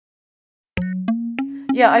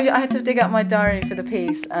Yeah, I had to dig out my diary for the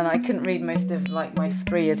piece, and I couldn't read most of like my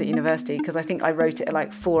 3 years at university because I think I wrote it at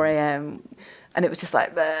like 4 a.m. and it was just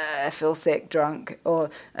like, I feel sick, drunk, or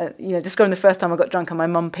describing the first time I got drunk and my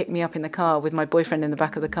mum picked me up in the car with my boyfriend in the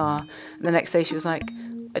back of the car, and the next day she was like,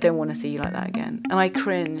 I don't want to see you like that again. And I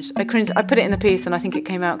cringed. I put it in the piece, and I think it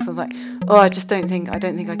came out because I was like, I don't think I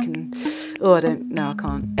can. I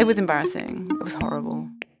can't. It was embarrassing. It was horrible.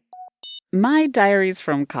 My diaries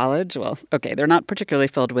from college, well, okay, they're not particularly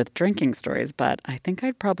filled with drinking stories, but I think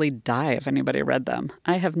I'd probably die if anybody read them.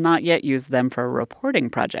 I have not yet used them for a reporting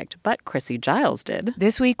project, but Chrissy Giles did.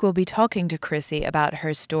 This week we'll be talking to Chrissy about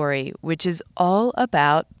her story, which is all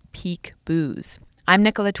about peak booze. I'm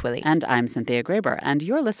Nicola Twilley. And I'm Cynthia Graber, and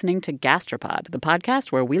you're listening to Gastropod, the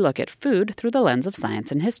podcast where we look at food through the lens of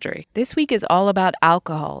science and history. This week is all about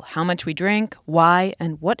alcohol, how much we drink, why,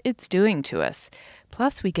 and what it's doing to us.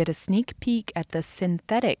 Plus, we get a sneak peek at the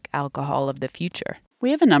synthetic alcohol of the future.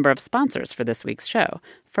 We have a number of sponsors for this week's show.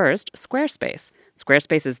 First, Squarespace.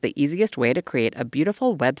 Squarespace is the easiest way to create a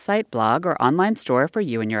beautiful website, blog, or online store for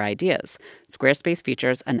you and your ideas. Squarespace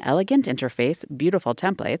features an elegant interface, beautiful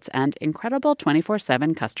templates, and incredible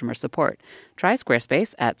 24/7 customer support. Try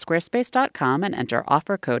Squarespace at squarespace.com and enter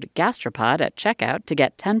offer code GASTROPOD at checkout to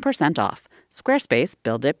get 10% off. Squarespace,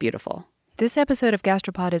 build it beautiful. This episode of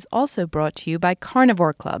Gastropod is also brought to you by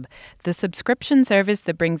Carnivore Club, the subscription service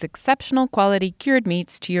that brings exceptional quality cured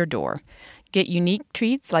meats to your door. Get unique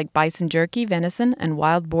treats like bison jerky, venison, and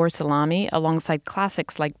wild boar salami alongside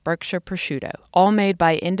classics like Berkshire prosciutto, all made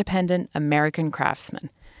by independent American craftsmen.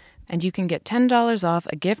 And you can get $10 off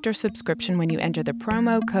a gift or subscription when you enter the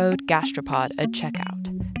promo code GASTROPOD at checkout.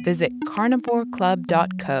 Visit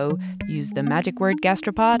carnivoreclub.co, use the magic word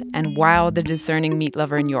gastropod, and wow the discerning meat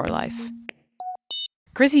lover in your life.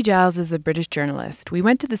 Chrissy Giles is a British journalist. We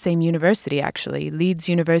went to the same university, actually, Leeds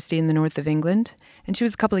University in the north of England, and she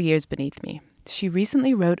was a couple of years beneath me. She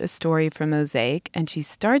recently wrote a story for Mosaic, and she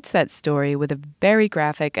starts that story with a very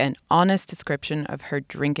graphic and honest description of her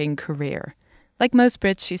drinking career. Like most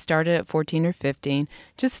Brits, she started at 14 or 15,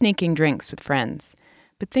 just sneaking drinks with friends.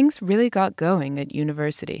 But things really got going at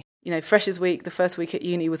university. Freshers Week, the first week at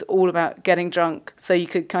uni, was all about getting drunk so you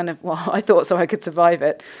could I thought so I could survive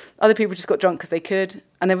it. Other people just got drunk because they could,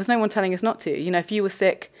 and there was no one telling us not to. If you were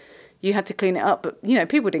sick, you had to clean it up, but,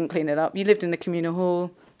 people didn't clean it up. You lived in a communal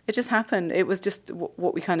hall. It just happened. It was just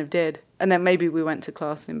what we kind of did. And then maybe we went to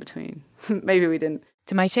class in between. Maybe we didn't.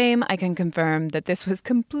 To my shame, I can confirm that this was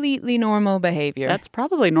completely normal behavior. That's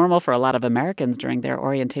probably normal for a lot of Americans during their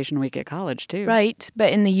orientation week at college, too. Right,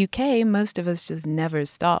 but in the UK, most of us just never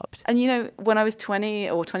stopped. And when I was 20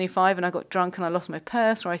 or 25 and I got drunk and I lost my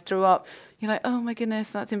purse or I threw up, you're like, oh my goodness,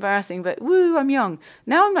 that's embarrassing, but woo, I'm young.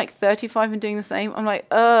 Now I'm like 35 and doing the same. I'm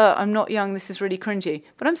like, I'm not young, this is really cringy.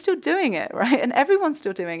 But I'm still doing it, right? And everyone's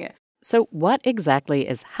still doing it. So what exactly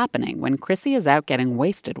is happening when Chrissy is out getting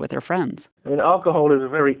wasted with her friends? Alcohol is a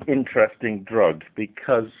very interesting drug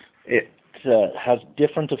because it has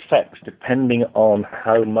different effects depending on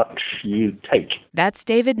how much you take. That's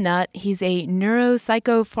David Nutt. He's a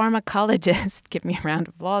neuropsychopharmacologist. Give me a round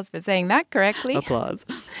of applause for saying that correctly. Applause.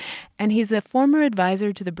 And he's a former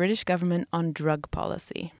advisor to the British government on drug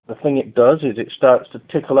policy. The thing it does is it starts to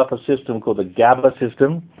tickle up a system called the GABA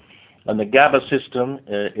system. And the GABA system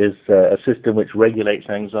is a system which regulates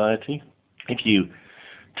anxiety. If you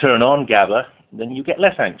turn on GABA, then you get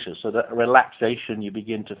less anxious. So that relaxation, you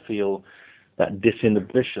begin to feel that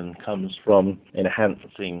disinhibition comes from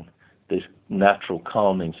enhancing this natural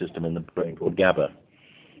calming system in the brain called GABA.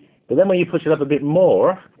 But then when you push it up a bit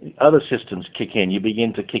more, other systems kick in. You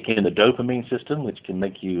begin to kick in the dopamine system, which can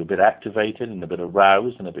make you a bit activated and a bit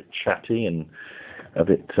aroused and a bit chatty and a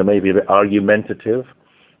bit maybe a bit argumentative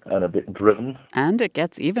and a bit driven. And it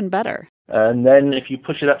gets even better. And then if you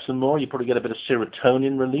push it up some more, you probably get a bit of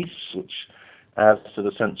serotonin release, which adds to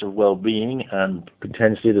the sense of well-being and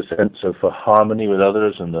potentially the sense of harmony with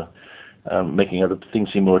others and the making other things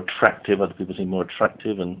seem more attractive, other people seem more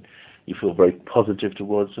attractive, and you feel very positive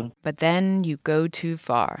towards them. But then you go too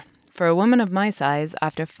far. For a woman of my size,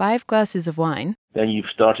 after 5 glasses of wine... Then you've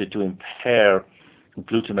started to impair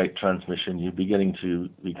glutamate transmission. You're beginning to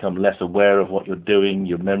become less aware of what you're doing,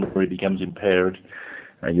 your memory becomes impaired,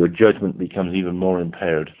 and your judgment becomes even more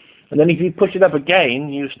impaired. And then if you push it up again,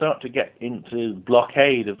 you start to get into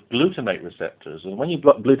blockade of glutamate receptors. And when you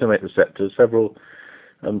block glutamate receptors, several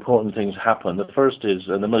important things happen. The first is,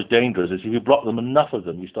 and the most dangerous, is if you block them, enough of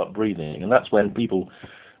them, you start breathing. And that's when people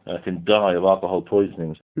can die of alcohol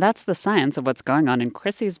poisonings. That's the science of what's going on in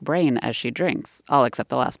Chrissy's brain as she drinks, all except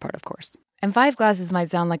the last part, of course. And 5 glasses might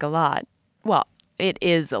sound like a lot. Well, it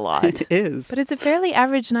is a lot. It is. But it's a fairly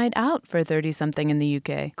average night out for 30-something in the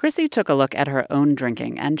UK. Chrissy took a look at her own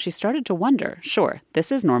drinking, and she started to wonder, sure,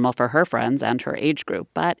 this is normal for her friends and her age group,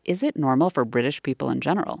 but is it normal for British people in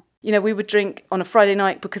general? You know, we would drink on a Friday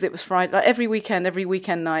night because it was Friday. Like every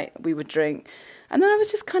weekend night we would drink. And then I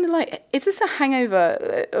was just kind of like, is this a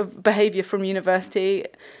hangover of behaviour from university?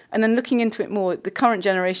 And then looking into it more, the current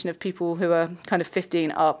generation of people who are kind of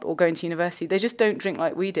 15 up or going to university, they just don't drink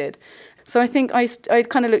like we did. So I think I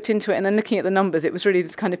kind of looked into it, and then looking at the numbers, it was really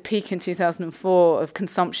this kind of peak in 2004 of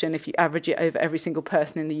consumption if you average it over every single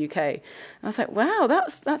person in the UK. And I was like, wow,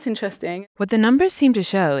 that's interesting. What the numbers seem to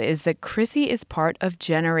show is that Chrissy is part of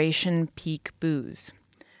Generation Peak Booze,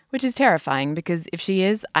 which is terrifying because if she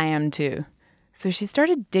is, I am too. So she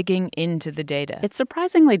started digging into the data. It's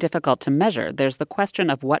surprisingly difficult to measure. There's the question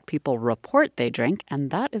of what people report they drink, and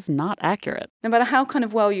that is not accurate. No matter how kind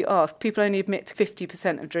of well you ask, people only admit to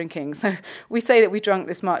 50% of drinking. So we say that we drunk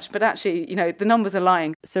this much, but actually, you know, the numbers are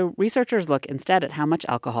lying. So researchers look instead at how much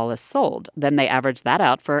alcohol is sold. Then they average that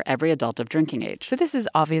out for every adult of drinking age. So this is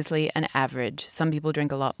obviously an average. Some people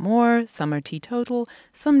drink a lot more, some are teetotal,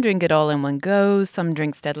 some drink it all in one go, some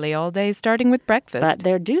drink steadily all day, starting with breakfast. But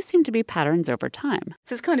there do seem to be patterns over time.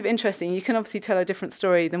 So it's kind of interesting. You can obviously tell a different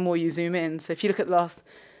story the more you zoom in. So if you look at the last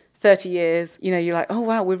 30 years, you know, you're like, oh,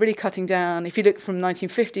 wow, we're really cutting down. If you look from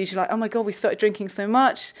 1950s, you're like, oh, my God, we started drinking so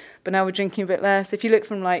much, but now we're drinking a bit less. If you look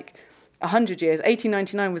from like 100 years,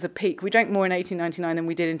 1899 was a peak. We drank more in 1899 than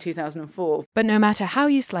we did in 2004. But no matter how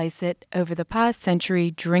you slice it, over the past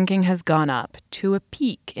century, drinking has gone up to a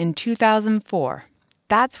peak in 2004.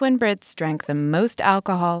 That's when Brits drank the most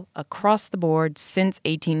alcohol across the board since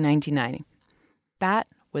 1899. That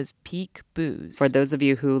was peak booze. For those of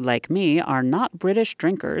you who, like me, are not British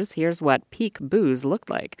drinkers, here's what peak booze looked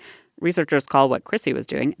like. Researchers call what Chrissy was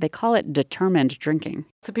doing, they call it determined drinking.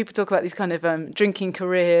 So people talk about these kind of drinking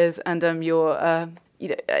careers and you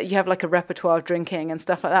have like a repertoire of drinking and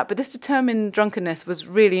stuff like that. But this determined drunkenness was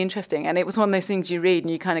really interesting. And it was one of those things you read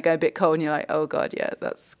and you kind of go a bit cold and you're like, oh, God, yeah,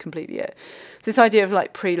 that's completely it. This idea of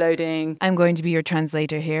like preloading. I'm going to be your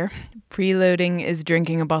translator here. Preloading is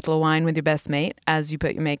drinking a bottle of wine with your best mate as you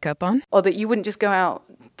put your makeup on. Or that you wouldn't just go out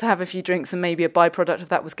to have a few drinks and maybe a byproduct of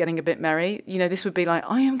that was getting a bit merry. You know, this would be like,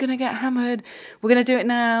 I am going to get hammered. We're going to do it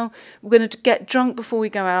now. We're going to get drunk before we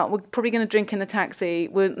go out. We're probably going to drink in the taxi.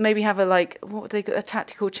 We'll maybe have a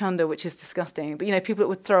tactical chunder, which is disgusting. But, you know, people that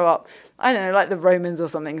would throw up, I don't know, like the Romans or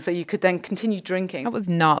something. So you could then continue drinking. That was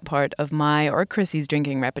not part of my or Chrissy's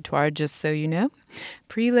drinking repertoire, just so you know.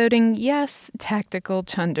 Preloading, yes. Tactical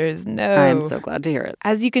chunders, no. I'm so glad to hear it.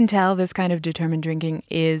 As you can tell, this kind of determined drinking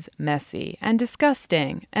is messy and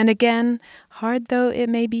disgusting. And again, hard though it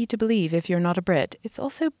may be to believe if you're not a Brit, it's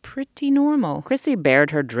also pretty normal. Chrissy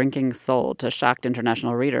bared her drinking soul to shocked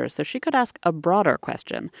international readers so she could ask a broader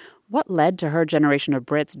question. What led to her generation of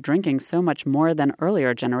Brits drinking so much more than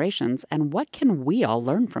earlier generations, and what can we all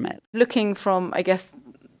learn from it? Looking from, I guess,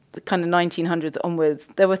 the kind of 1900s onwards,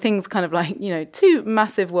 there were things kind of like, you know, 2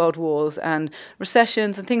 massive world wars and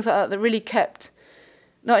recessions and things like that that really kept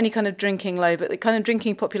not only kind of drinking low, but the kind of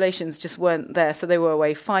drinking populations just weren't there. So they were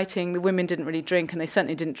away fighting. The women didn't really drink, and they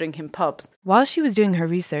certainly didn't drink in pubs. While she was doing her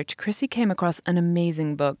research, Chrissy came across an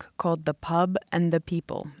amazing book called The Pub and the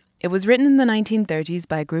People. It was written in the 1930s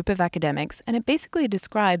by a group of academics, and it basically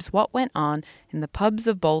describes what went on in the pubs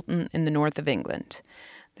of Bolton in the north of England.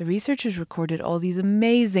 The researchers recorded all these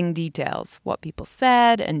amazing details, what people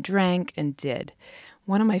said and drank and did.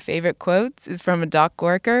 One of my favorite quotes is from a dock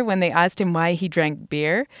worker when they asked him why he drank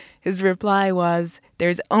beer. His reply was,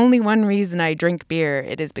 "There's only one reason I drink beer.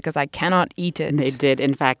 It is because I cannot eat it." They did,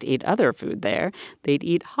 in fact, eat other food there. They'd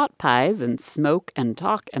eat hot pies and smoke and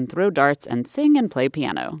talk and throw darts and sing and play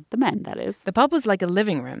piano. The men, that is. The pub was like a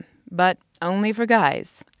living room, but only for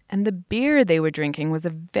guys. And the beer they were drinking was a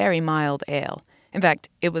very mild ale. In fact,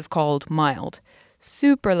 it was called mild.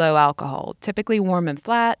 Super low alcohol, typically warm and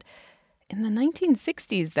flat. In the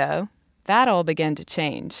 1960s, though, that all began to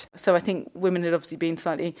change. So I think women had obviously been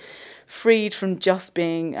slightly freed from just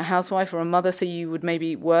being a housewife or a mother, so you would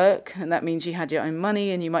maybe work, and that means you had your own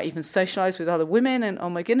money, and you might even socialise with other women, and oh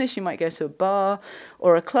my goodness, you might go to a bar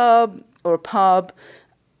or a club or a pub.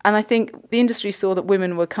 And I think the industry saw that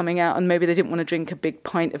women were coming out and maybe they didn't want to drink a big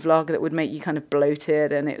pint of lager that would make you kind of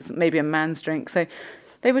bloated, and it was maybe a man's drink. So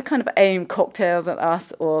they would kind of aim cocktails at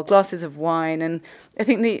us or glasses of wine. And I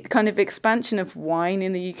think the kind of expansion of wine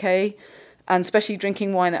in the UK and especially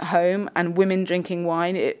drinking wine at home and women drinking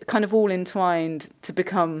wine, it kind of all entwined to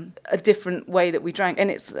become a different way that we drank.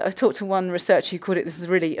 And I talked to one researcher who called it, this is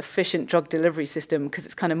a really efficient drug delivery system because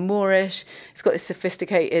it's kind of Moorish, it's got this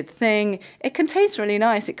sophisticated thing, it can taste really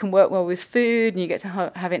nice, it can work well with food, and you get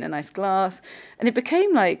to have it in a nice glass. And it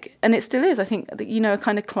became like, and it still is, I think, a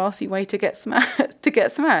kind of classy way to get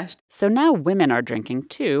smashed. So now women are drinking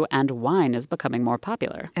too, and wine is becoming more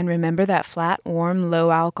popular. And remember that flat, warm,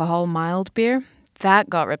 low-alcohol, mild beer? That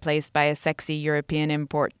got replaced by a sexy European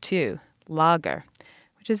import too, lager,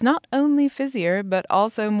 which is not only fizzier, but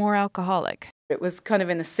also more alcoholic. It was kind of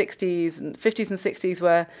in the 50s and 60s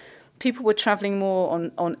where people were travelling more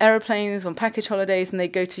on aeroplanes, on package holidays, and they'd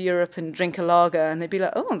go to Europe and drink a lager, and they'd be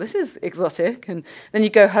like, oh, this is exotic. And then you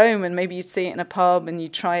go home and maybe you'd see it in a pub and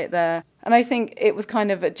you'd try it there. And I think it was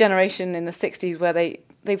kind of a generation in the 60s where they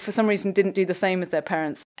for some reason didn't do the same as their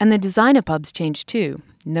parents. And the design of pubs changed too.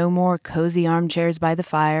 No more cozy armchairs by the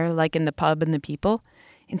fire like in The Pub and the People.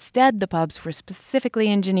 Instead, the pubs were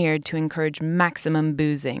specifically engineered to encourage maximum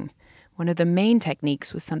boozing. One of the main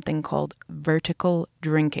techniques was something called vertical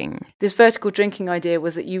drinking. This vertical drinking idea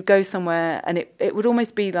was that you go somewhere and it would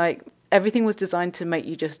almost be like everything was designed to make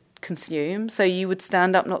you just consume. So you would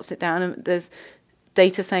stand up, not sit down. And there's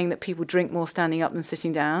data saying that people drink more standing up than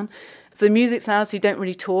sitting down. So the music's loud, so you don't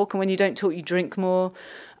really talk. And when you don't talk, you drink more.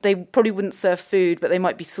 They probably wouldn't serve food, but they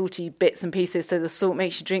might be salty bits and pieces, so the salt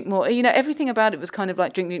makes you drink more. Everything about it was kind of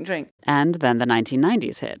like drink, drink, drink. And then the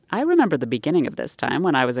 1990s hit. I remember the beginning of this time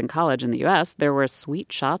when I was in college in the U.S. There were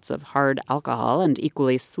sweet shots of hard alcohol and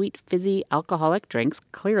equally sweet, fizzy alcoholic drinks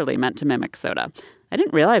clearly meant to mimic soda. I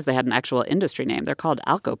didn't realize they had an actual industry name. They're called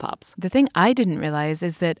Alcopops. The thing I didn't realize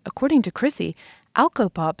is that, according to Chrissy,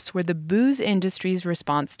 Alcopops were the booze industry's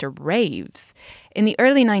response to raves. In the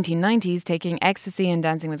early 1990s, taking ecstasy and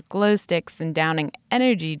dancing with glow sticks and downing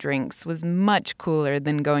energy drinks was much cooler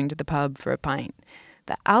than going to the pub for a pint.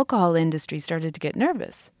 The alcohol industry started to get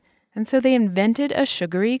nervous, and so they invented a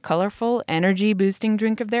sugary, colorful, energy-boosting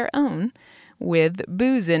drink of their own with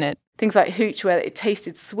booze in it. Things like hooch, where it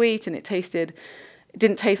tasted sweet and it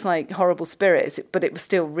didn't taste like horrible spirits, but it was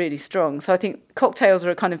still really strong. So I think cocktails are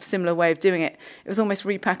a kind of similar way of doing it. It was almost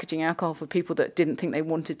repackaging alcohol for people that didn't think they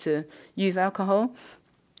wanted to use alcohol.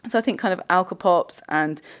 So I think kind of Alcopops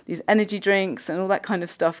and these energy drinks and all that kind of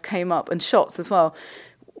stuff came up, and shots as well,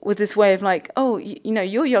 with this way of like, oh,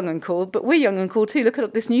 you're young and cool, but we're young and cool too. Look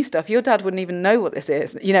at this new stuff. Your dad wouldn't even know what this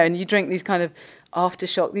is, and you drink these kind of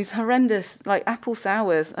aftershock, these horrendous like apple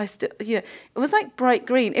sours. It was like bright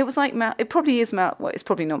green. It was like it probably is it's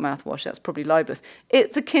probably not mouthwash. That's probably libelous.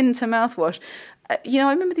 It's akin to mouthwash. I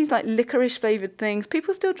remember these like licorice flavored things.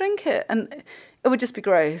 People still drink it, and it would just be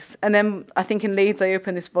gross. And then I think in Leeds they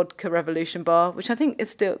opened this Vodka Revolution bar, which I think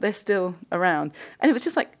they're still around. And it was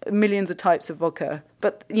just like millions of types of vodka.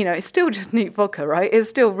 But, it's still just neat vodka, right? It's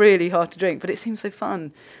still really hard to drink, but it seems so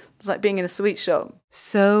fun. It's like being in a sweet shop.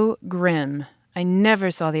 So grim. I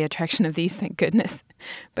never saw the attraction of these, thank goodness.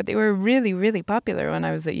 But they were really, really popular when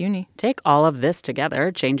I was at uni. Take all of this together,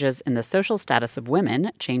 changes in the social status of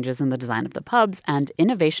women, changes in the design of the pubs, and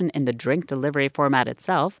innovation in the drink delivery format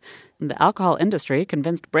itself. The alcohol industry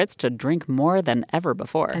convinced Brits to drink more than ever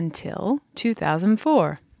before. Until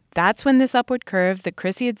 2004. That's when this upward curve that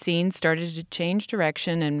Chrissy had seen started to change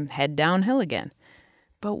direction and head downhill again.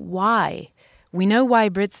 But why? We know why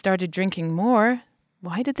Brits started drinking more.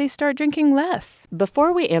 Why did they start drinking less?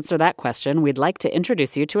 Before we answer that question, we'd like to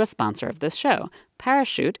introduce you to a sponsor of this show.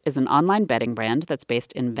 Parachute is an online bedding brand that's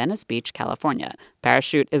based in Venice Beach, California.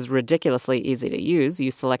 Parachute is ridiculously easy to use. You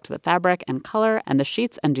select the fabric and color, and the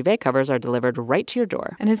sheets and duvet covers are delivered right to your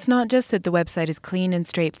door. And it's not just that the website is clean and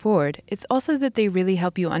straightforward. It's also that they really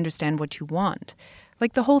help you understand what you want.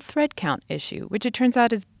 Like the whole thread count issue, which it turns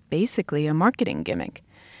out is basically a marketing gimmick.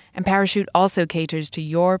 And Parachute also caters to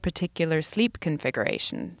your particular sleep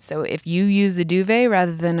configuration. So if you use a duvet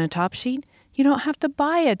rather than a top sheet, you don't have to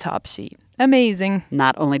buy a top sheet. Amazing.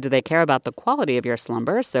 Not only do they care about the quality of your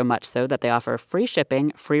slumber, so much so that they offer free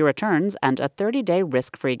shipping, free returns, and a 30-day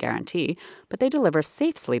risk-free guarantee, but they deliver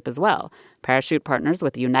safe sleep as well. Parachute partners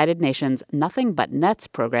with the United Nations Nothing But Nets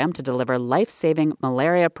program to deliver life-saving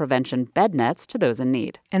malaria prevention bed nets to those in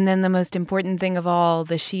need. And then the most important thing of all,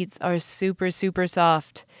 the sheets are super, super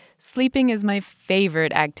soft. Sleeping is my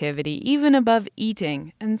favorite activity, even above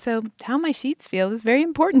eating. And so how my sheets feel is very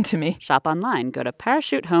important to me. Shop online. Go to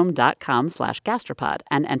parachutehome.com/gastropod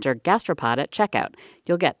and enter gastropod at checkout.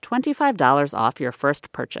 You'll get $25 off your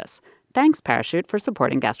first purchase. Thanks, Parachute, for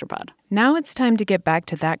supporting Gastropod. Now it's time to get back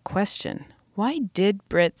to that question. Why did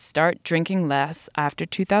Brits start drinking less after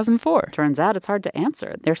 2004? Turns out it's hard to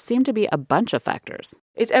answer. There seem to be a bunch of factors.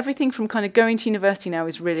 It's everything from kind of going to university now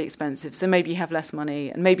is really expensive. So maybe you have less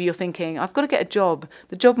money and maybe you're thinking, I've got to get a job.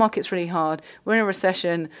 The job market's really hard. We're in a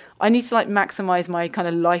recession. I need to maximize my kind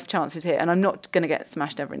of life chances here and I'm not going to get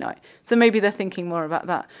smashed every night. So maybe they're thinking more about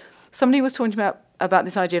that. Somebody was talking about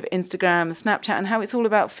this idea of Instagram and Snapchat and how it's all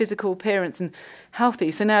about physical appearance and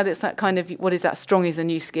healthy. So now that's that kind of, what is that, strong is the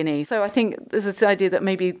new skinny. So I think there's this idea that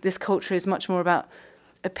maybe this culture is much more about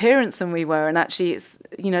appearance than we were, and actually it's,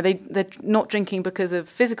 they're not drinking because of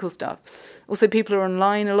physical stuff. Also, people are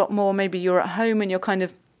online a lot more. Maybe you're at home and you're kind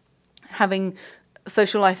of having a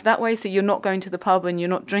social life that way, so you're not going to the pub and you're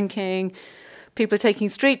not drinking. People are taking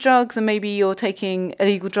street drugs, and maybe you're taking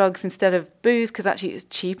illegal drugs instead of booze because actually it's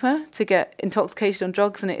cheaper to get intoxicated on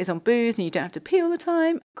drugs than it is on booze, and you don't have to pee all the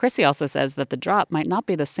time. Chrissy also says that the drop might not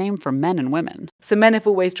be the same for men and women. So men have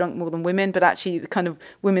always drunk more than women, but actually the kind of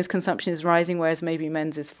women's consumption is rising, whereas maybe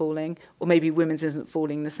men's is falling, or maybe women's isn't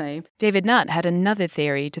falling the same. David Nutt had another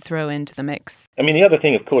theory to throw into the mix. I mean, the other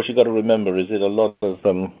thing, of course, you've got to remember is that a lot of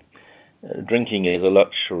drinking is a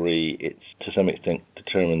luxury. It's to some extent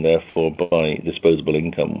determined, therefore, by disposable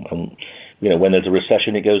income. And, when there's a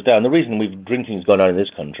recession, it goes down. The reason drinking's gone down in this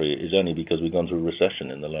country is only because we've gone through a recession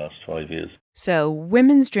in the last 5 years. So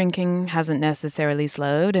women's drinking hasn't necessarily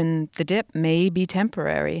slowed, and the dip may be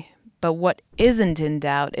temporary. But what isn't in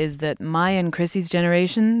doubt is that my and Chrissy's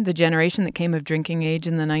generation, the generation that came of drinking age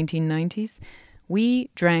in the 1990s, we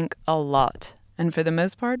drank a lot. And for the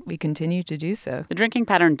most part, we continue to do so. The drinking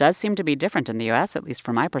pattern does seem to be different in the U.S., at least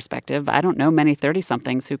from my perspective. I don't know many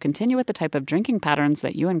 30-somethings who continue with the type of drinking patterns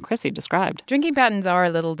that you and Chrissy described. Drinking patterns are a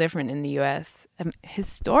little different in the U.S.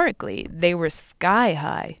 Historically, they were sky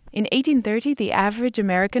high. In 1830, the average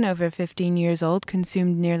American over 15 years old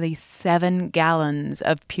consumed nearly 7 gallons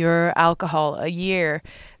of pure alcohol a year.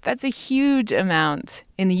 That's a huge amount.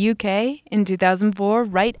 In the UK, in 2004,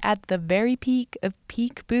 right at the very peak of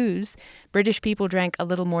peak booze, British people drank a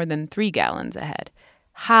little more than 3 gallons a head.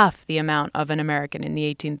 Half the amount of an American in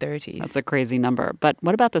the 1830s. That's a crazy number. But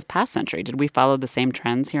what about this past century? Did we follow the same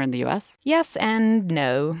trends here in the U.S.? Yes and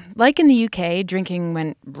no. Like in the UK, drinking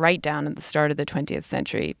went right down at the start of the 20th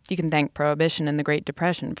century. You can thank Prohibition and the Great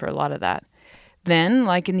Depression for a lot of that. Then,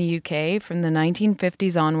 like in the UK, from the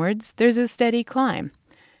 1950s onwards, there's a steady climb.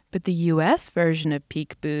 But the U.S. version of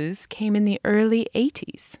peak booze came in the early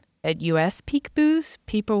 80s. At U.S. peak booze,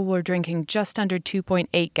 people were drinking just under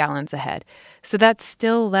 2.8 gallons a head. So that's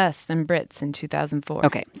still less than Brits in 2004.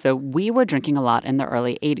 Okay, so we were drinking a lot in the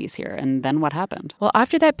early 80s here. And then what happened? Well,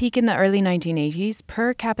 after that peak in the early 1980s,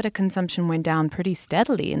 per capita consumption went down pretty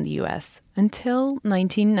steadily in the U.S. until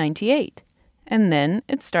 1998. And then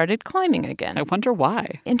it started climbing again. I wonder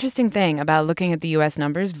why. Interesting thing about looking at the U.S.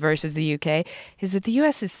 numbers versus the UK is that the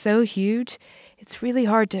U.S. is so huge, it's really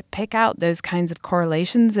hard to pick out those kinds of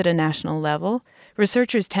correlations at a national level.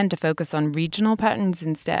 Researchers tend to focus on regional patterns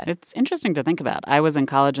instead. It's interesting to think about. I was in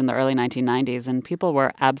college in the early 1990s, and people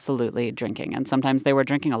were absolutely drinking, and sometimes they were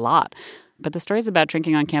drinking a lot. But the stories about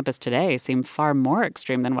drinking on campus today seem far more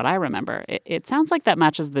extreme than what I remember. It sounds like that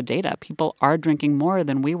matches the data. People are drinking more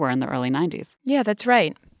than we were in the early 90s. Yeah, that's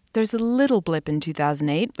right. There's a little blip in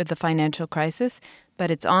 2008 with the financial crisis, but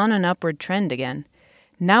it's on an upward trend again.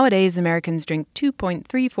 Nowadays, Americans drink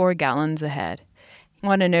 2.34 gallons a head.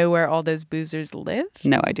 Want to know where all those boozers live?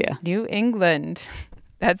 No idea. New England.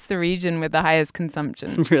 That's the region with the highest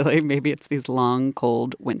consumption. Really? Maybe it's these long,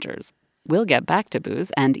 cold winters. We'll get back to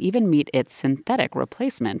booze and even meet its synthetic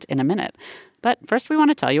replacement in a minute. But first, we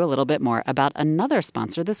want to tell you a little bit more about another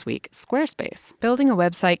sponsor this week, Squarespace. Building a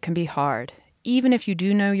website can be hard. Even if you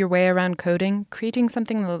do know your way around coding, creating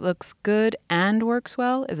something that looks good and works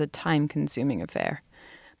well is a time-consuming affair.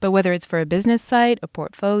 But whether it's for a business site, a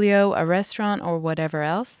portfolio, a restaurant, or whatever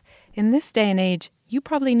else, in this day and age, you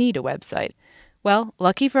probably need a website. Well,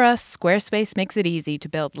 lucky for us, Squarespace makes it easy to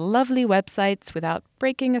build lovely websites without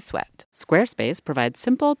breaking a sweat. Squarespace provides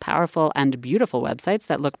simple, powerful, and beautiful websites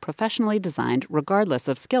that look professionally designed regardless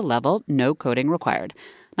of skill level, no coding required.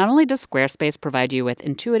 Not only does Squarespace provide you with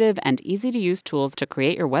intuitive and easy-to-use tools to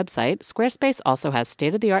create your website, Squarespace also has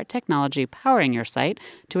state-of-the-art technology powering your site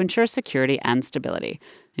to ensure security and stability.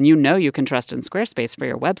 And you know you can trust in Squarespace for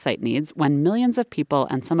your website needs when millions of people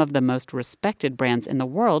and some of the most respected brands in the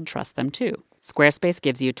world trust them too. Squarespace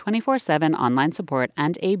gives you 24/7 online support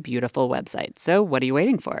and a beautiful website. So what are you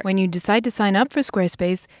waiting for? When you decide to sign up for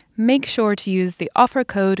Squarespace, make sure to use the offer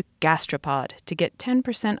code GASTROPOD to get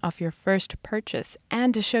 10% off your first purchase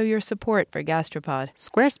and to show your support for Gastropod.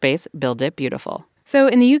 Squarespace, build it beautiful. So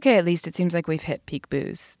in the UK, at least, it seems like we've hit peak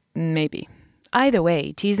booze. Maybe. Either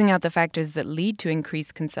way, teasing out the factors that lead to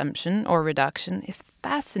increased consumption or reduction is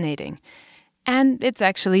fascinating. And it's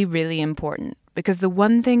actually really important. because the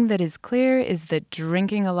one thing that is clear is that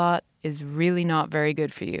drinking a lot is really not very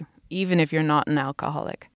good for you, even if you're not an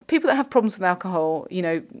alcoholic. People that have problems with alcohol,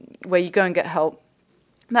 where you go and get help,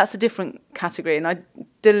 that's a different category. And I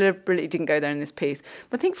deliberately didn't go there in this piece.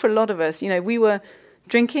 But I think for a lot of us, we were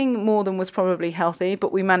drinking more than was probably healthy,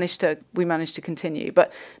 but we managed to continue.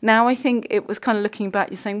 But now I think it was kind of looking back,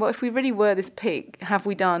 you're saying, well, if we really were this peak, have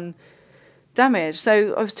we done damage?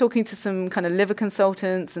 So I was talking to some kind of liver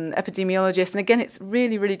consultants and epidemiologists, and again, it's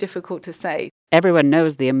really, really difficult to say. Everyone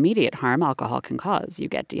knows the immediate harm alcohol can cause. You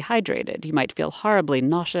get dehydrated. You might feel horribly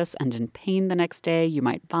nauseous and in pain the next day. You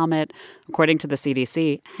might vomit. According to the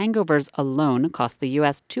CDC, hangovers alone cost the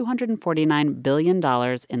U.S. $249 billion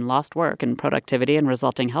in lost work and productivity and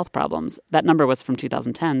resulting health problems. That number was from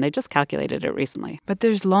 2010. They just calculated it recently. But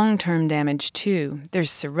there's long-term damage, too.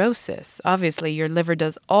 There's cirrhosis. Obviously, your liver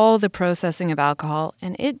does all the processing of alcohol,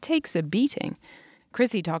 and it takes a beating.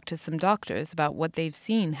 Chrissy talked to some doctors about what they've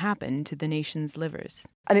seen happen to the nation's livers.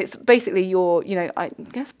 And it's basically I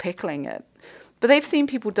guess pickling it. But they've seen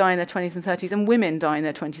people die in their 20s and 30s and women die in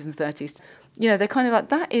their 20s and 30s. They're kind of like,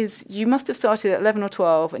 that is, you must have started at 11 or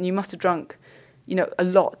 12 and you must have drunk, a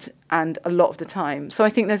lot and a lot of the time. So I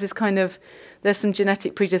think there's this kind of, there's some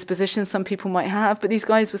genetic predisposition some people might have, but these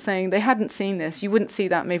guys were saying they hadn't seen this. You wouldn't see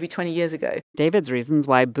that maybe 20 years ago. David's reasons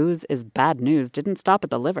why booze is bad news didn't stop at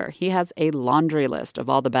the liver. He has a laundry list of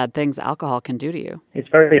all the bad things alcohol can do to you. It's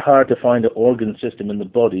very hard to find an organ system in the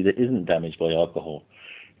body that isn't damaged by alcohol.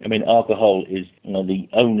 I mean, alcohol is the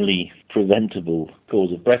only preventable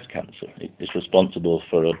cause of breast cancer. It's responsible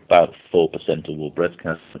for about 4% of all breast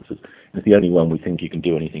cancers. It's the only one we think you can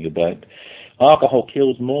do anything about. Alcohol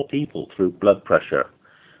kills more people through blood pressure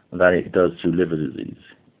than it does through liver disease.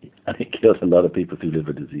 And it kills a lot of people through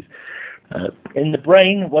liver disease. In the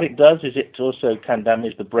brain, what it does is it also can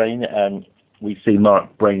damage the brain. We see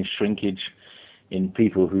marked brain shrinkage in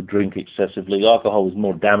people who drink excessively. Alcohol is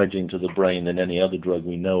more damaging to the brain than any other drug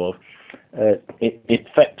we know of. It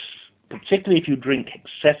affects, particularly if you drink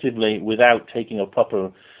excessively without taking a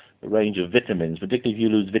proper range of vitamins, particularly if you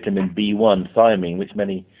lose vitamin B1, thiamine, which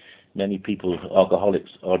many people,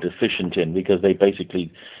 alcoholics, are deficient in because they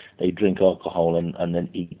drink alcohol and then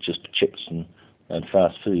eat just chips and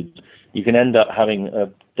fast foods. You can end up having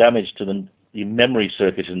damage to the memory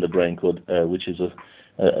circuit in the brain, which is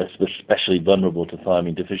especially vulnerable to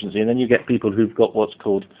thiamine deficiency. And then you get people who've got what's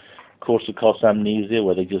called course-of-course amnesia,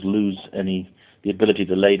 where they just lose the ability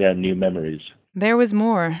to lay down new memories. There was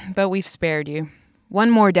more, but we've spared you. One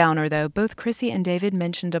more downer, though. Both Chrissy and David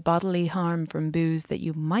mentioned a bodily harm from booze that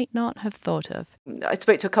you might not have thought of. I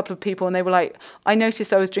spoke to a couple of people and they were like, I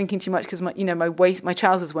noticed I was drinking too much because my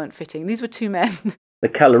trousers weren't fitting. These were two men. The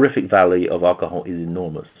calorific value of alcohol is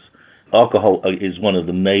enormous. Alcohol is one of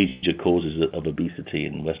the major causes of obesity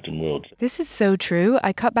in the Western world. This is so true.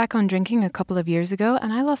 I cut back on drinking a couple of years ago,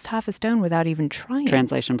 and I lost half a stone without even trying.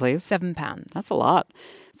 Translation, please. 7 pounds. That's a lot.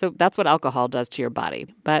 So that's what alcohol does to your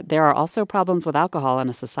body. But there are also problems with alcohol on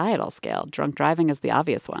a societal scale. Drunk driving is the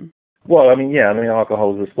obvious one. Well,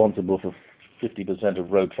 alcohol is responsible for 50%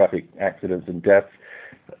 of road traffic accidents and deaths.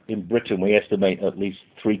 In Britain, we estimate at least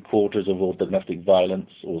 3/4 of all domestic violence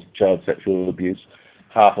or child sexual abuse,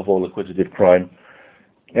 half of all acquisitive crime.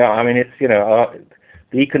 The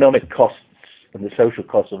economic costs and the social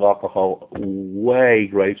costs of alcohol are way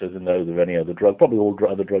greater than those of any other drug, probably all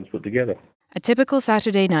other drugs put together. A typical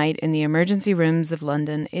Saturday night in the emergency rooms of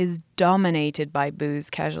London is dominated by booze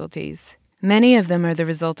casualties. Many of them are the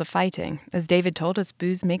result of fighting. As David told us,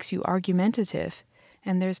 booze makes you argumentative.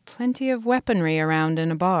 And there's plenty of weaponry around in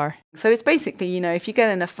a bar. So it's basically, if you get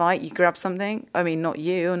in a fight, you grab something. I mean, not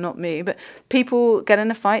you or not me, but people get in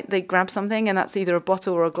a fight, they grab something, and that's either a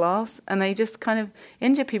bottle or a glass, and they just kind of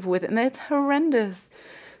injure people with it. And it's horrendous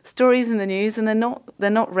stories in the news, and they're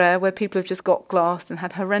not rare, where people have just got glassed and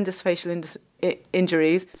had horrendous facial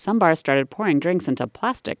injuries. Some bars started pouring drinks into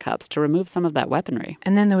plastic cups to remove some of that weaponry.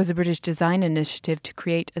 And then there was a British design initiative to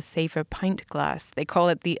create a safer pint glass. They call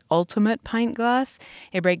it the ultimate pint glass.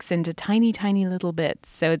 It breaks into tiny, tiny little bits,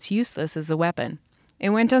 so it's useless as a weapon. It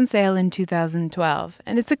went on sale in 2012,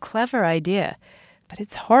 and it's a clever idea. But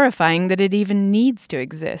it's horrifying that it even needs to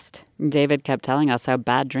exist. David kept telling us how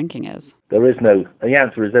bad drinking is. The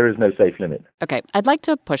answer is there is no safe limit. Okay, I'd like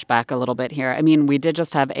to push back a little bit here. I mean, we did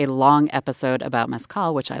just have a long episode about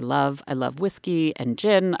mezcal, which I love. I love whiskey and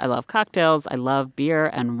gin. I love cocktails. I love beer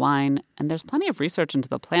and wine. And there's plenty of research into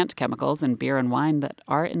the plant chemicals in beer and wine that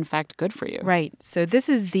are, in fact, good for you. Right. So this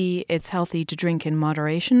is the it's healthy to drink in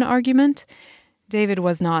moderation argument. David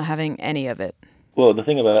was not having any of it. Well, the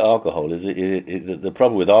thing about alcohol is the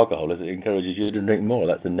problem with alcohol is it encourages you to drink more.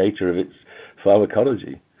 That's the nature of its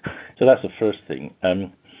pharmacology. So that's the first thing.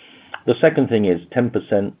 The second thing is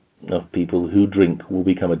 10% of people who drink will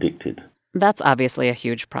become addicted. That's obviously a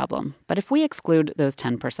huge problem. But if we exclude those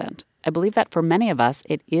 10%, I believe that for many of us,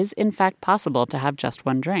 it is in fact possible to have just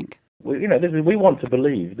one drink. We want to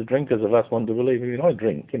believe, the drinkers of us want to believe. I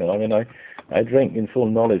drink, I drink in full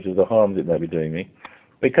knowledge of the harms it may be doing me,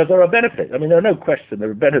 because there are benefits. There are no question, there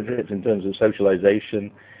are benefits in terms of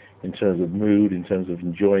socialization, in terms of mood, in terms of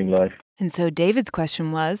enjoying life. And so David's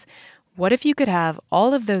question was, what if you could have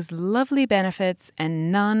all of those lovely benefits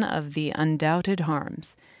and none of the undoubted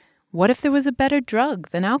harms? What if there was a better drug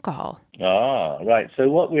than alcohol? Right. So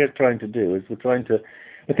what we're trying to do is we're trying to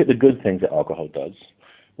look at the good things that alcohol does,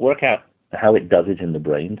 work out how it does it in the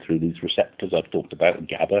brain through these receptors I've talked about,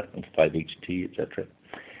 GABA and 5-HT, etc.,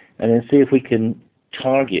 and then see if we can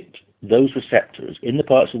target those receptors in the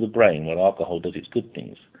parts of the brain where alcohol does its good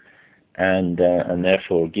things, and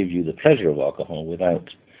therefore give you the pleasure of alcohol without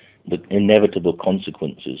the inevitable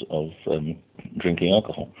consequences of drinking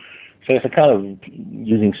alcohol. So it's a kind of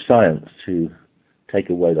using science to take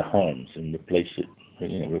away the harms and replace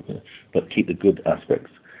it, but keep the good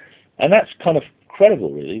aspects. And that's kind of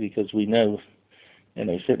credible, really, because we know,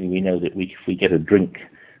 certainly we know that if we get a drink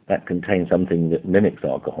that contains something that mimics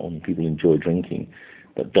alcohol and people enjoy drinking,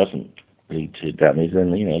 but doesn't lead to damage,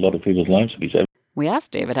 then, a lot of people's lives will be saved. We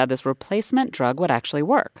asked David how this replacement drug would actually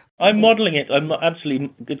work. I'm modeling it.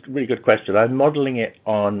 Really good question. I'm modeling it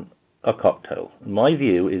on a cocktail. My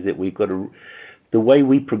view is that the way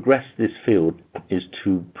we progress this field is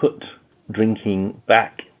to put drinking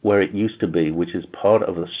back where it used to be, which is part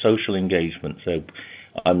of the social engagement. So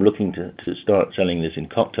I'm looking to start selling this in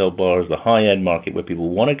cocktail bars, the high-end market where people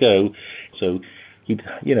want to go. So,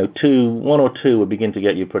 one or two would begin to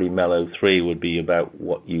get you pretty mellow. 3 would be about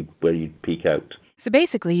where you'd peak out. So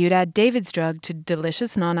basically, you'd add David's drug to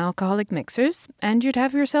delicious non-alcoholic mixers, and you'd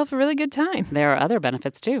have yourself a really good time. There are other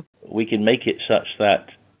benefits, too. We can make it such that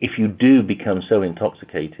if you do become so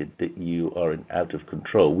intoxicated that you are out of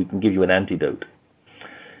control, we can give you an antidote.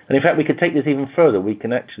 And in fact, we could take this even further. We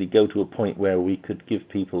can actually go to a point where we could give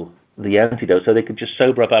people the antidote so they could just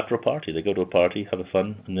sober up after a party. They go to a party, have a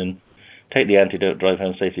fun, and then take the antidote, drive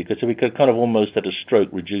home safely. So we could kind of almost at a stroke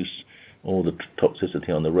reduce all the toxicity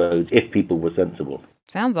on the roads if people were sensible.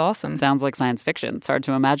 Sounds awesome. Sounds like science fiction. It's hard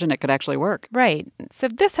to imagine it could actually work. Right. So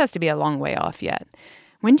this has to be a long way off yet.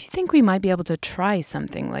 When do you think we might be able to try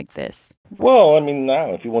something like this? Well,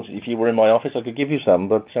 now, if you were in my office, I could give you some,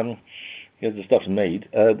 but the stuff's made.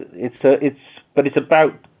 It's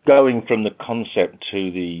about going from the concept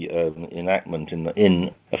to the enactment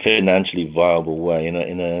in a financially viable way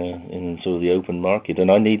in sort of the open market.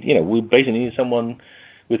 And we basically need someone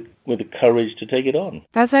with the courage to take it on.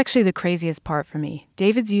 That's actually the craziest part for me.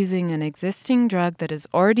 David's using an existing drug that has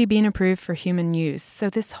already been approved for human use. So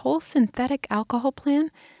this whole synthetic alcohol plan,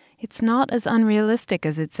 it's not as unrealistic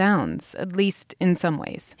as it sounds, at least in some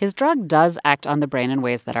ways. His drug does act on the brain in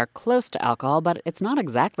ways that are close to alcohol, but it's not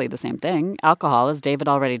exactly the same thing. Alcohol, as David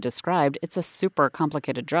already described, it's a super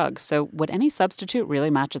complicated drug. So would any substitute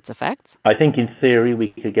really match its effects? I think in theory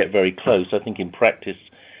we could get very close. I think in practice,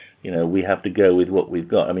 we have to go with what we've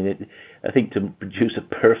got. I think to produce a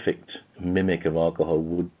perfect mimic of alcohol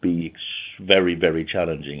would be very, very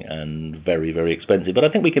challenging and very, very expensive. But I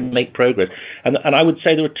think we can make progress. And I would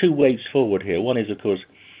say there are 2 ways forward here. One is, of course,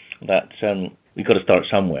 that we've got to start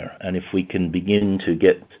somewhere. And if we can begin to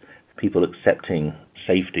get people accepting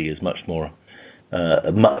safety as much more,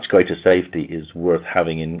 a much greater safety is worth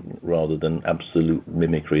having rather than absolute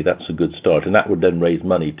mimicry, that's a good start. And that would then raise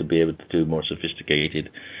money to be able to do more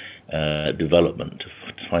sophisticated development,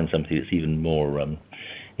 to find something that's even more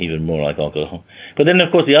like alcohol. But then, of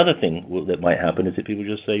course, the other thing that might happen is that people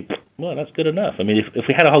just say, well, that's good enough. If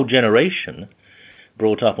we had a whole generation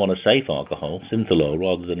brought up on a safe alcohol, Synthol,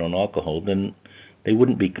 rather than on alcohol, then they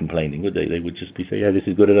wouldn't be complaining, would they? They would just be saying, yeah, this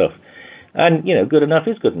is good enough. And, good enough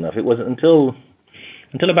is good enough. It wasn't until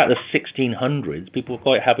about the 1600s, people were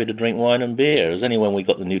quite happy to drink wine and beer. It was only when we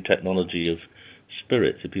got the new technology of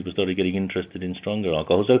spirits that people started getting interested in stronger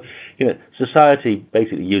alcohol. So, society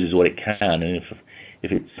basically uses what it can, and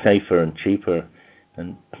if it's safer and cheaper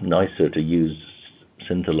and nicer to use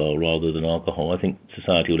Synthol rather than alcohol, I think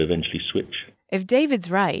society will eventually switch. If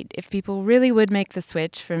David's right, if people really would make the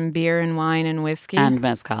switch from beer and wine and whiskey... And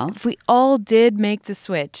mezcal. If we all did make the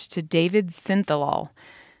switch to David's Synthol,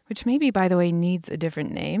 which maybe, by the way, needs a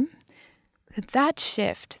different name, that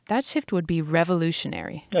shift would be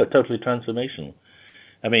revolutionary. No, totally transformational.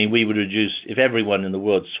 We would reduce, if everyone in the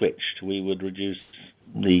world switched, we would reduce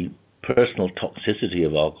the personal toxicity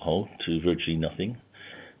of alcohol to virtually nothing.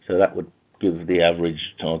 So that would give the average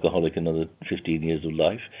alcoholic another 15 years of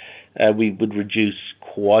life. We would reduce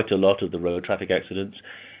quite a lot of the road traffic accidents.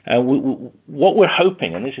 What we're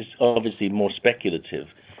hoping, and this is obviously more speculative,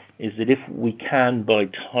 is that if we can, by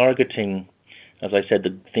targeting, as I said,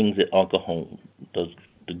 the things that alcohol does,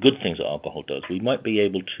 the good things that alcohol does, we might be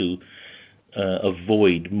able to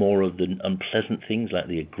avoid more of the unpleasant things like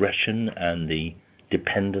the aggression and the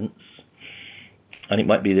dependence. And it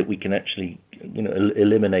might be that we can actually,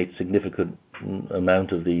 eliminate significant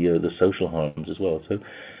amount of the social harms as well.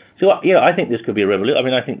 So I think this could be a revolution. I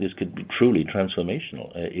mean, I think this could be truly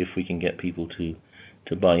transformational if we can get people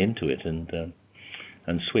to buy into it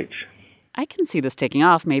and switch. I can see this taking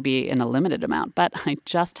off maybe in a limited amount, but I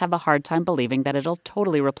just have a hard time believing that it'll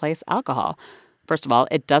totally replace alcohol. First of all,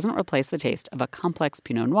 it doesn't replace the taste of a complex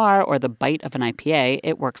Pinot Noir or the bite of an IPA.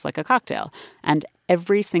 It works like a cocktail. And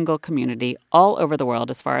every single community all over the world,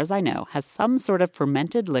 as far as I know, has some sort of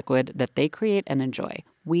fermented liquid that they create and enjoy.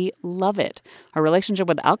 We love it. Our relationship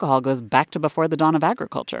with alcohol goes back to before the dawn of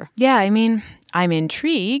agriculture. Yeah, I mean, I'm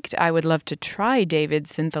intrigued. I would love to try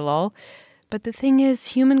David's Synthol. But the thing is,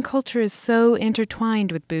 human culture is so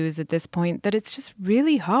intertwined with booze at this point that it's just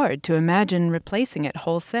really hard to imagine replacing it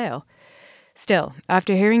wholesale. Still,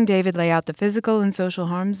 after hearing David lay out the physical and social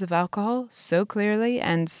harms of alcohol so clearly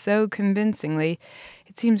and so convincingly,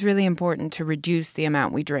 it seems really important to reduce the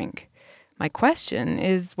amount we drink. My question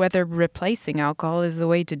is whether replacing alcohol is the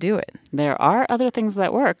way to do it. There are other things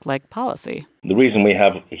that work, like policy. The reason we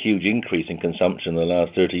have a huge increase in consumption in the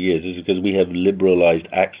last 30 years is because we have liberalized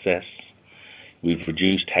access, we've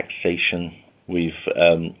reduced taxation, we've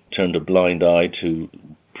turned a blind eye to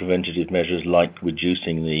preventative measures like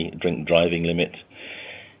reducing the drink driving limit.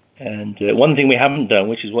 And one thing we haven't done,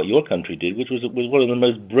 which is what your country did, which was one of the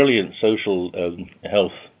most brilliant social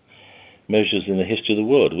health measures in the history of the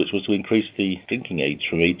world, which was to increase the drinking age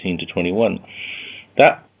from 18 to 21.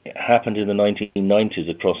 That happened in the 1990s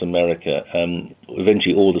across America.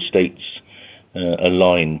 Eventually all the states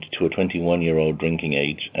aligned to a 21-year-old drinking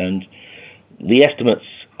age. And the estimates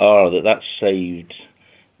are that saved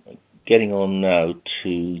getting on now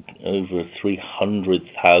to over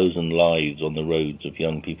 300,000 lives on the roads of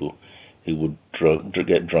young people who would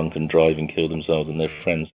get drunk and drive and kill themselves and their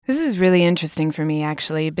friends. This is really interesting for me,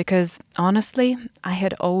 actually, because honestly, I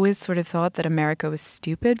had always sort of thought that America was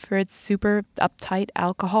stupid for its super uptight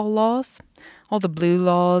alcohol laws. All the blue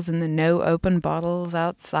laws and the no open bottles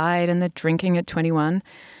outside and the drinking at 21.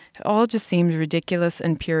 It all just seems ridiculous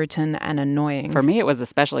and Puritan and annoying. For me, it was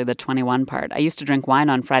especially the 21 part. I used to drink wine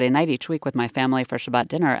on Friday night each week with my family for Shabbat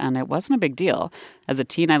dinner, and it wasn't a big deal. As a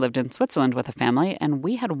teen, I lived in Switzerland with a family, and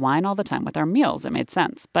we had wine all the time with our meals. It made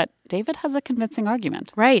sense. But David has a convincing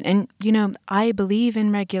argument. Right. And, I believe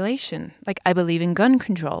in regulation. Like, I believe in gun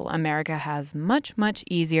control. America has much, much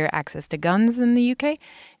easier access to guns than the UK,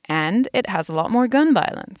 and it has a lot more gun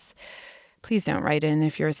violence. Please don't write in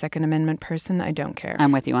if you're a Second Amendment person. I don't care.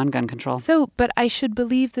 I'm with you on gun control. But I should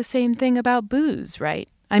believe the same thing about booze, right?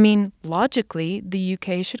 I mean, logically, the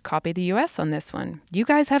UK should copy the US on this one. You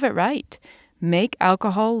guys have it right. Make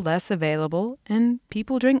alcohol less available and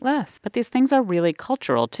people drink less. But these things are really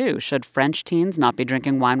cultural, too. Should French teens not be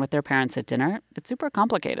drinking wine with their parents at dinner? It's super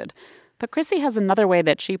complicated. But Chrissy has another way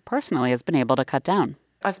that she personally has been able to cut down.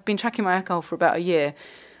 I've been tracking my alcohol for about a year.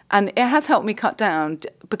 And it has helped me cut down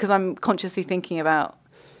because I'm consciously thinking about,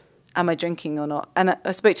 am I drinking or not? And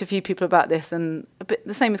I spoke to a few people about this, and a bit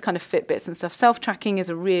the same as kind of Fitbits and stuff. Self-tracking is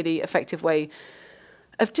a really effective way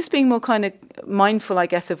of just being more kind of mindful, I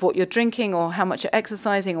guess, of what you're drinking or how much you're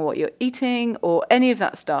exercising or what you're eating or any of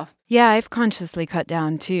that stuff. Yeah, I've consciously cut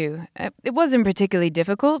down too. It wasn't particularly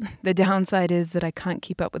difficult. The downside is that I can't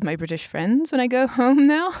keep up with my British friends when I go home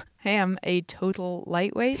now. I am a total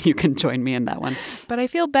lightweight. You can join me in that one. But I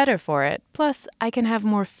feel better for it. Plus, I can have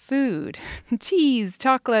more food. Cheese,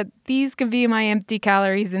 chocolate, these can be my empty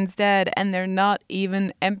calories instead, and they're not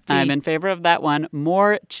even empty. I'm in favor of that one.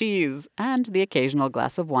 More cheese. And the occasional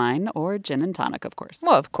glass of wine or gin and tonic, of course.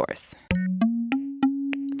 Well, of course.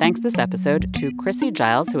 Thanks this episode to Chrissy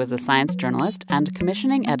Giles, who is a science journalist and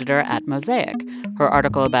commissioning editor at Mosaic. Her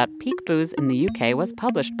article about peak booze in the UK was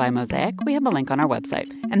published by Mosaic. We have a link on our website.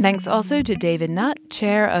 And thanks also to David Nutt,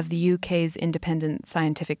 chair of the UK's Independent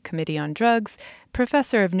Scientific Committee on Drugs,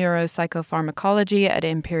 professor of neuropsychopharmacology at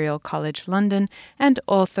Imperial College London, and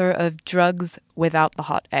author of Drugs Without the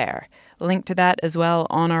Hot Air. Link to that as well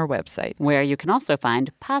on our website. Where you can also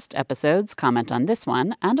find past episodes, comment on this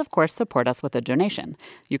one, and of course support us with a donation.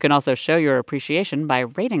 You can also show your appreciation by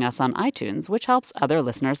rating us on iTunes, which helps other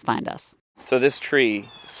listeners find us. So this tree,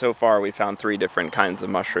 so far we found 3 different kinds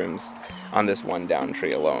of mushrooms on this one down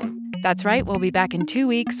tree alone. That's right, we'll be back in 2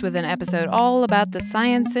 weeks with an episode all about the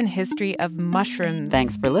science and history of mushrooms.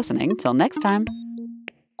 Thanks for listening. Till next time.